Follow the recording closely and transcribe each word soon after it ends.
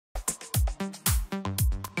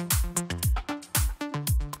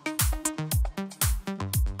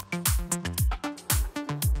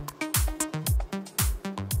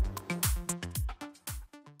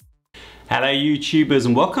Hello YouTubers,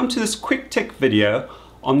 and welcome to this quick tech video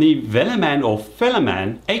on the Velleman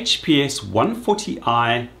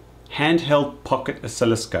HPS140i handheld pocket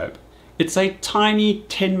oscilloscope. It's a tiny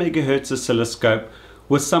 10 MHz oscilloscope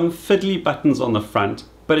with some fiddly buttons on the front,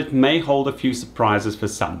 but it may hold a few surprises for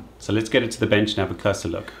some. So let's get it to the bench and have a closer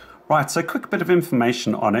look. Right, so a quick bit of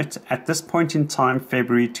information on it. At this point in time,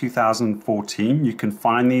 February 2014, you can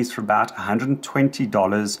find these for about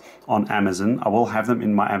 $120 on Amazon. I will have them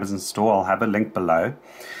in my Amazon store. I'll have a link below.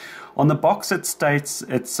 On the box it states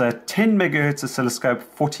it's a 10 MHz oscilloscope,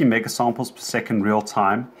 40 megasamples per second real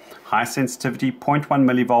time, high sensitivity, 0.1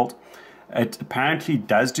 millivolt. It apparently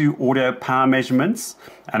does do audio power measurements,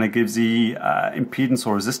 and it gives the impedance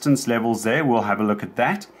or resistance levels there. We'll have a look at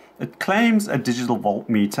that. It claims a digital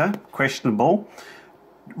voltmeter, questionable.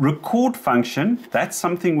 Record function, that's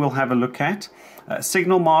something we'll have a look at.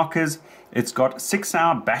 Signal markers, it's got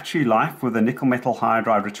 6-hour battery life with a nickel metal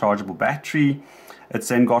hydride rechargeable battery. It's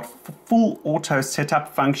then got full auto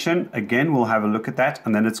setup function. Again, we'll have a look at that.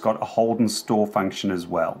 And then it's got a hold and store function as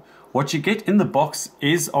well. What you get in the box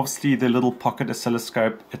is obviously the little pocket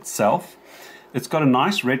oscilloscope itself. It's got a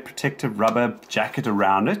nice red protective rubber jacket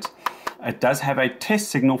around it. It does have a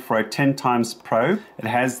test signal for a 10 times probe. It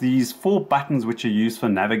has these 4 buttons which are used for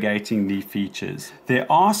navigating the features. There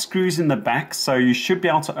are screws in the back, so you should be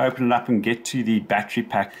able to open it up and get to the battery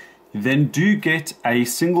pack. You then do get a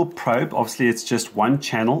single probe. Obviously it's just one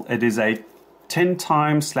channel. It is a 10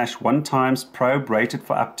 times/1 times probe rated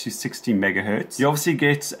for up to 60 megahertz. You obviously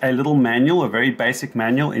get a little manual, a very basic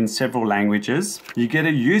manual in several languages. You get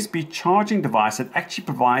a USB charging device that actually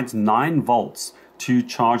provides 9 volts to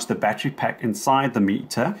charge the battery pack inside the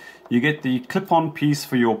meter. You get the clip-on piece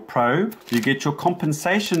for your probe. You get your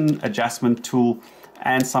compensation adjustment tool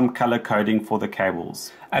and some color coding for the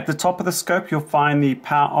cables. At the top of the scope, you'll find the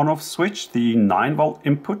power on-off switch, the 9-volt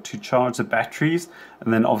input to charge the batteries,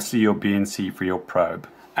 and then obviously your BNC for your probe.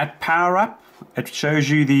 At power up, it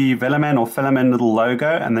shows you the Velleman little logo,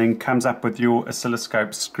 and then comes up with your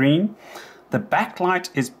oscilloscope screen. The backlight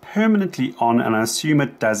is permanently on, and I assume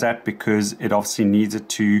it does that because it obviously needs it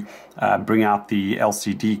to bring out the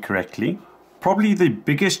LCD correctly. Probably the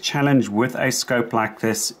biggest challenge with a scope like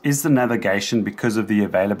this is the navigation because of the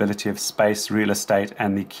availability of space, real estate,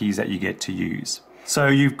 and the keys that you get to use. So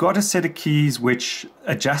you've got a set of keys which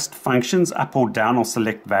adjust functions up or down or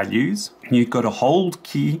select values. You've got a hold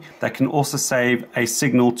key that can also save a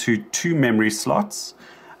signal to 2 memory slots.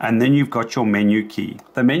 And then you've got your menu key.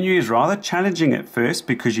 The menu is rather challenging at first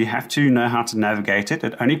because you have to know how to navigate it.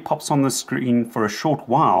 It only pops on the screen for a short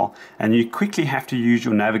while, and you quickly have to use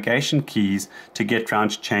your navigation keys to get around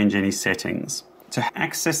to change any settings. To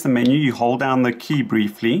access the menu, you hold down the key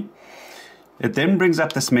briefly. It then brings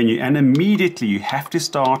up this menu, and immediately you have to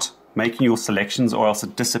start making your selections or else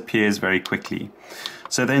it disappears very quickly.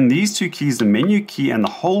 So then these 2 keys, the menu key and the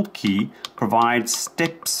hold key, provide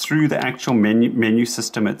steps through the actual menu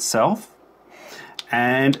system itself.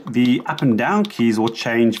 And the up and down keys will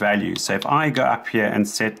change values. So if I go up here and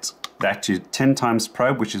set that to 10 times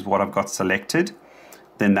probe, which is what I've got selected,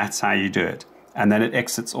 then that's how you do it. And then it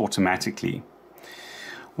exits automatically.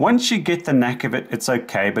 Once you get the knack of it, it's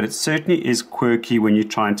okay, but it certainly is quirky when you're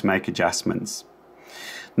trying to make adjustments.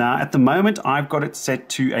 Now at the moment I've got it set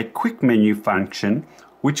to a quick menu function,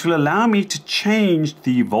 which will allow me to change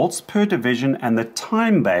the volts per division and the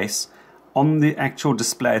time base on the actual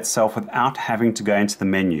display itself without having to go into the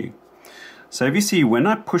menu. So if you see, when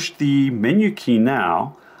I push the menu key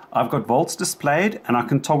now, I've got volts displayed, and I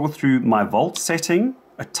can toggle through my volt setting,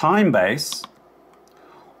 a time base,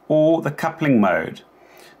 or the coupling mode.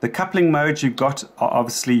 The coupling modes you've got,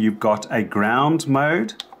 obviously you've got a ground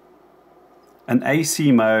mode, an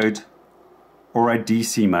AC mode, or a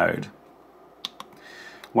DC mode.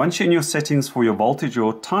 Once you're in your settings for your voltage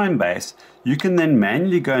or time base, you can then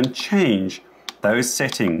manually go and change those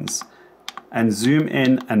settings and zoom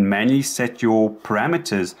in and manually set your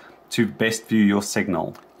parameters to best view your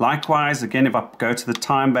signal. Likewise, again, if I go to the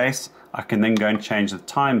time base, I can then go and change the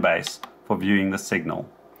time base for viewing the signal.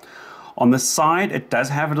 On the side, it does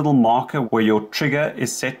have a little marker where your trigger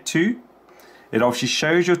is set to. It obviously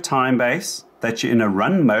shows your time base, that you're in a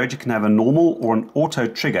run mode. You can have a normal or an auto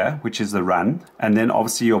trigger, which is the run, and then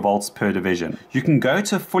obviously your volts per division. You can go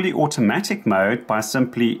to fully automatic mode by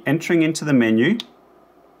simply entering into the menu,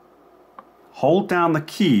 hold down the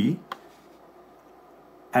key,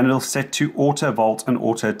 and it'll set to auto volt and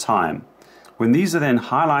auto time. When these are then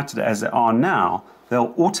highlighted as they are now,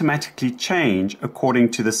 they'll automatically change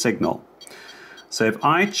according to the signal. So if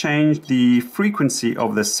I change the frequency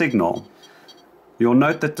of the signal, you'll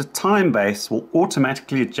note that the time base will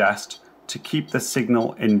automatically adjust to keep the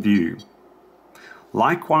signal in view.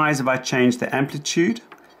 Likewise, if I change the amplitude,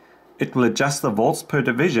 it will adjust the volts per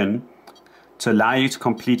division to allow you to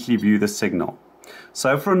completely view the signal.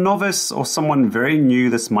 So for a novice or someone very new,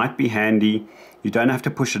 this might be handy. You don't have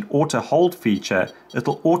to push an auto hold feature.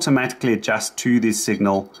 It'll automatically adjust to this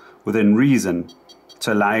signal within reason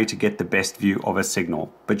to allow you to get the best view of a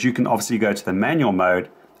signal. But you can obviously go to the manual mode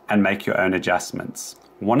and make your own adjustments.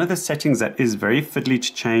 One of the settings that is very fiddly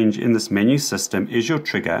to change in this menu system is your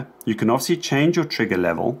trigger. You can obviously change your trigger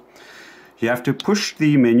level. You have to push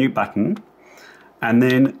the menu button and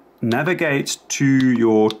then navigate to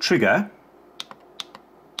your trigger,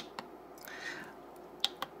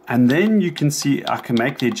 and then you can see I can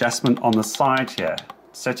make the adjustment on the side here,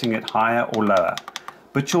 setting it higher or lower.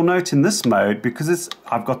 But you'll note in this mode, because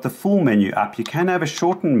I've got the full menu up, you can have a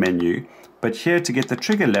shortened menu, but here to get the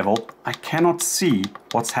trigger level, I cannot see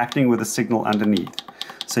what's happening with the signal underneath.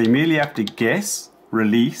 So you merely have to guess,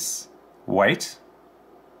 release, wait,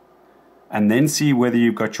 and then see whether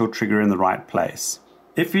you've got your trigger in the right place.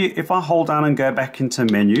 If I hold down and go back into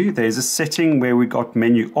menu, there's a setting where we got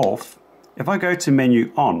menu off. If I go to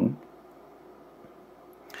menu on,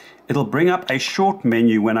 it'll bring up a short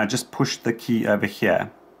menu when I just push the key over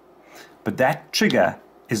here. But that trigger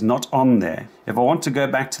is not on there. If I want to go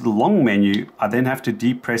back to the long menu, I then have to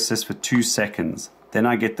depress this for 2 seconds. Then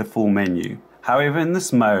I get the full menu. However, in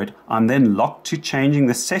this mode, I'm then locked to changing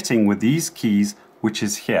the setting with these keys, which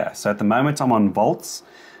is here. So at the moment I'm on volts.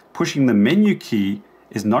 Pushing the menu key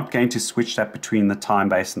is not going to switch that between the time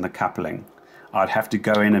base and the coupling. I'd have to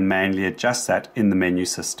go in and manually adjust that in the menu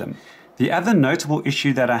system. The other notable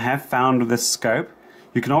issue that I have found with this scope,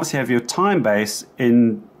 you can obviously have your time base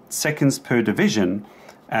in seconds per division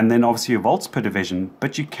and then obviously your volts per division,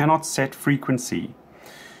 but you cannot set frequency.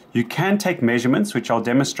 You can take measurements, which I'll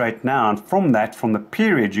demonstrate now, and from the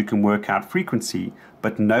period you can work out frequency,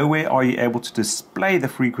 but nowhere are you able to display the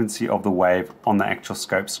frequency of the wave on the actual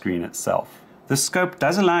scope screen itself. The scope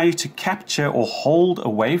does allow you to capture or hold a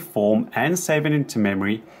waveform and save it into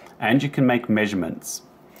memory, and you can make measurements.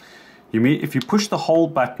 If you push the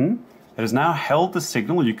hold button, it has now held the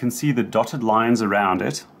signal. You can see the dotted lines around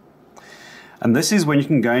it. And this is when you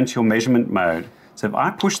can go into your measurement mode. So if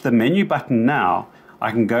I push the menu button now,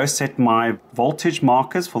 I can go set my voltage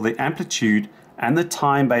markers for the amplitude and the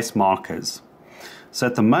time-based markers. So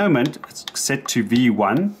at the moment, it's set to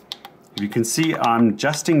V1. You can see I'm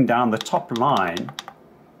adjusting down the top line.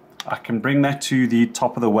 I can bring that to the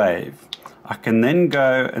top of the wave. I can then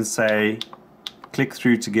go and say, click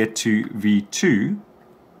through to get to V2.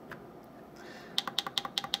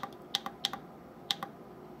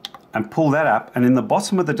 And pull that up. And in the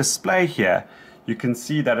bottom of the display here, you can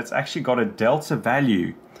see that it's actually got a delta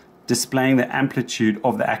value displaying the amplitude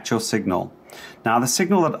of the actual signal. Now the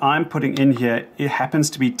signal that I'm putting in here, it happens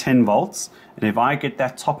to be 10 volts. And if I get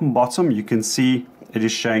that top and bottom, you can see it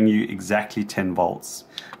is showing you exactly 10 volts.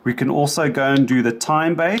 We can also go and do the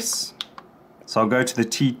time base. So I'll go to the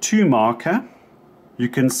T2 marker. You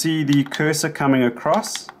can see the cursor coming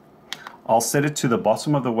across. I'll set it to the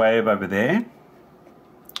bottom of the wave over there.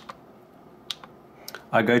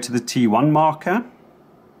 I go to the T1 marker.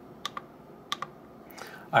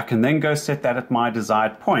 I can then go set that at my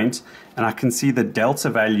desired point, and I can see the delta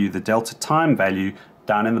value, the delta time value,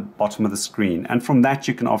 down in the bottom of the screen. And from that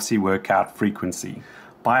you can obviously work out frequency.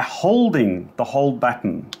 By holding the hold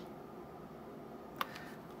button,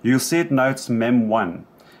 you'll see it notes mem1.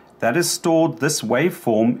 That has stored this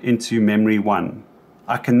waveform into memory 1.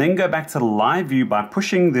 I can then go back to the live view by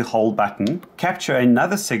pushing the hold button, capture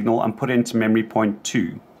another signal and put it into memory point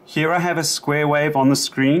 2. Here I have a square wave on the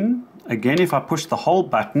screen. Again, if I push the hold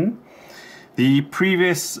button, the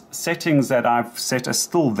previous settings that I've set are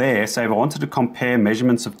still there. So if I wanted to compare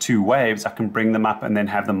measurements of two waves, I can bring them up and then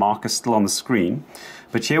have the marker still on the screen.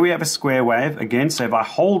 But here we have a square wave again. So if I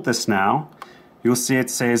hold this now, you'll see it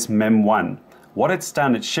says mem1. What it's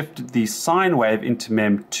done, it shifted the sine wave into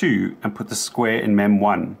mem2 and put the square in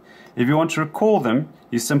mem1. If you want to recall them,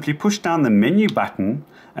 you simply push down the menu button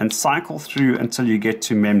and cycle through until you get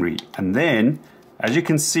to memory. And then, as you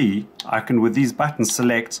can see, I can with these buttons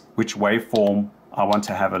select which waveform I want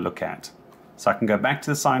to have a look at. So I can go back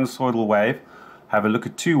to the sinusoidal wave, have a look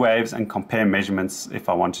at two waves and compare measurements if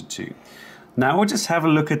I wanted to. Now we'll just have a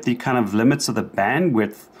look at the kind of limits of the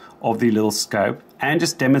bandwidth of the little scope and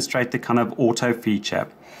just demonstrate the kind of auto feature.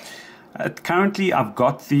 Currently I've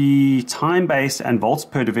got the time base and volts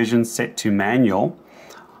per division set to manual.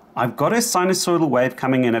 I've got a sinusoidal wave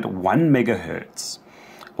coming in at 1 megahertz.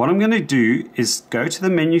 What I'm going to do is go to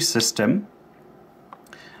the menu system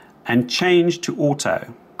and change to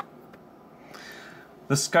auto.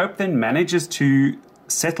 The scope then manages to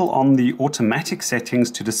settle on the automatic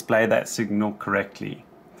settings to display that signal correctly.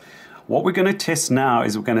 What we're going to test now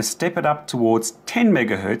is we're going to step it up towards 10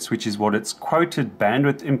 megahertz, which is what its quoted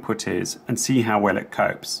bandwidth input is, and see how well it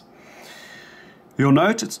copes. You'll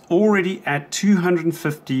note it's already at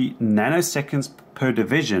 250 nanoseconds per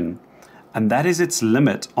division, and that is its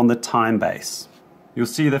limit on the time base. You'll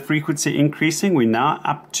see the frequency increasing. We're now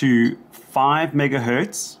up to 5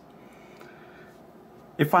 megahertz.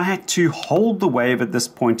 If I had to hold the wave at this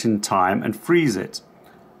point in time and freeze it,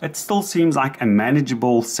 it still seems like a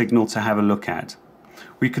manageable signal to have a look at.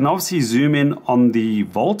 We can obviously zoom in on the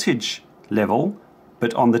voltage level,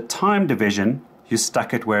 but on the time division, you're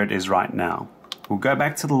stuck at where it is right now. We'll go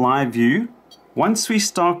back to the live view. Once we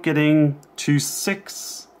start getting to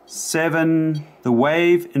 6, 7, the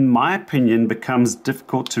wave, in my opinion, becomes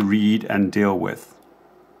difficult to read and deal with.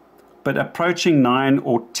 But approaching 9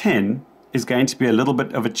 or 10 is going to be a little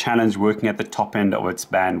bit of a challenge working at the top end of its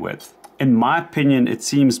bandwidth. In my opinion, it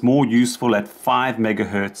seems more useful at 5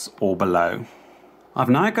 megahertz or below. I've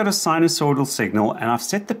now got a sinusoidal signal and I've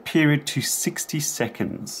set the period to 60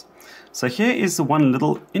 seconds. So here is the one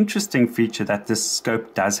little interesting feature that this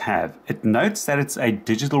scope does have. It notes that it's a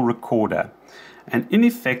digital recorder. And in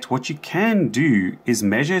effect, what you can do is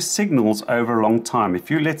measure signals over a long time.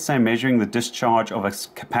 If you're, let's say, measuring the discharge of a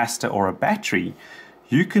capacitor or a battery,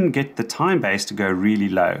 you can get the time base to go really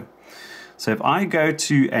low. So if I go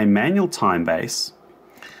to a manual time base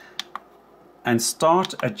and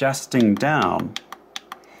start adjusting down,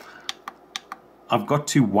 I've got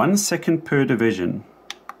to 1 second per division.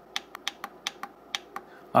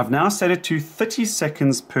 I've now set it to 30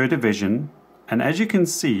 seconds per division, and as you can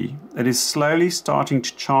see, it is slowly starting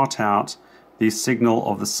to chart out the signal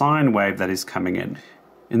of the sine wave that is coming in.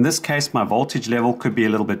 In this case, my voltage level could be a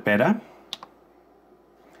little bit better,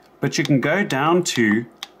 but you can go down to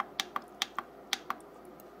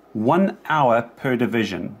 1 hour per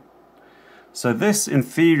division. So this, in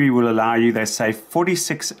theory, will allow you, they say,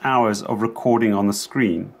 46 hours of recording on the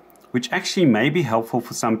screen, which actually may be helpful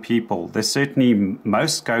for some people. There's certainly,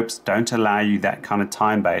 most scopes don't allow you that kind of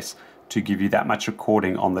time base to give you that much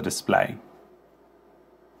recording on the display.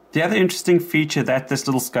 The other interesting feature that this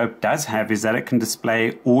little scope does have is that it can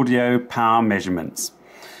display audio power measurements.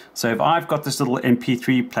 So if I've got this little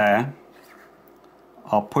MP3 player,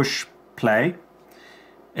 I'll push play.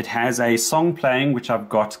 It has a song playing, which I've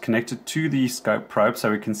got connected to the scope probe,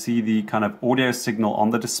 so we can see the kind of audio signal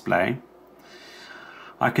on the display.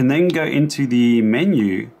 I can then go into the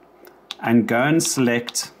menu and go and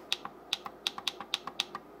select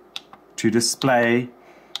to display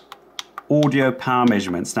audio power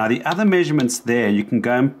measurements. Now the other measurements there, you can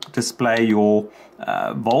go and display your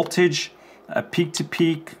voltage, peak to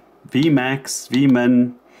peak, Vmax,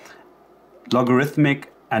 Vmin,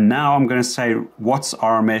 logarithmic, and now I'm going to say watts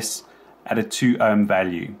RMS at a 2 ohm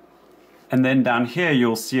value. And then down here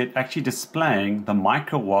you'll see it actually displaying the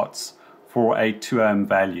microwatts for a 2 ohm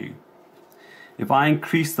value. If I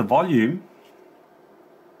increase the volume,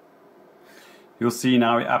 you'll see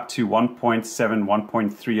now we're up to 1.7,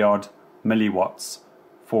 1.3 odd milliwatts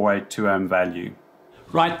for a 2 ohm value.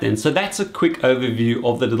 Right then, so that's a quick overview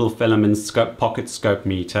of the little Velleman scope, pocket scope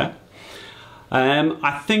meter.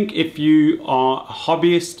 I think if you are a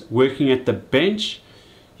hobbyist working at the bench,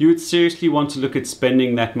 you would seriously want to look at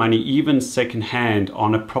spending that money, even second hand,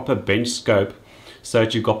 on a proper bench scope so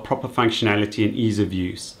that you've got proper functionality and ease of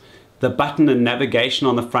use. The button and navigation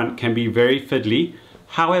on the front can be very fiddly.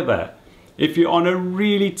 However, if you're on a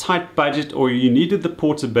really tight budget or you needed the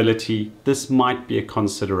portability, this might be a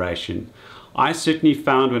consideration. I certainly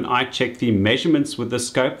found when I checked the measurements with the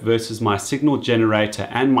scope versus my signal generator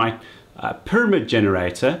and my pyramid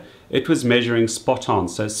generator, it was measuring spot on.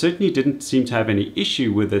 So it certainly didn't seem to have any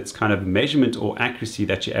issue with its kind of measurement or accuracy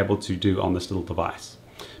that you're able to do on this little device.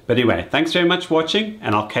 But anyway, thanks very much for watching,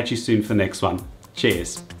 and I'll catch you soon for the next one.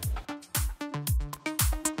 Cheers.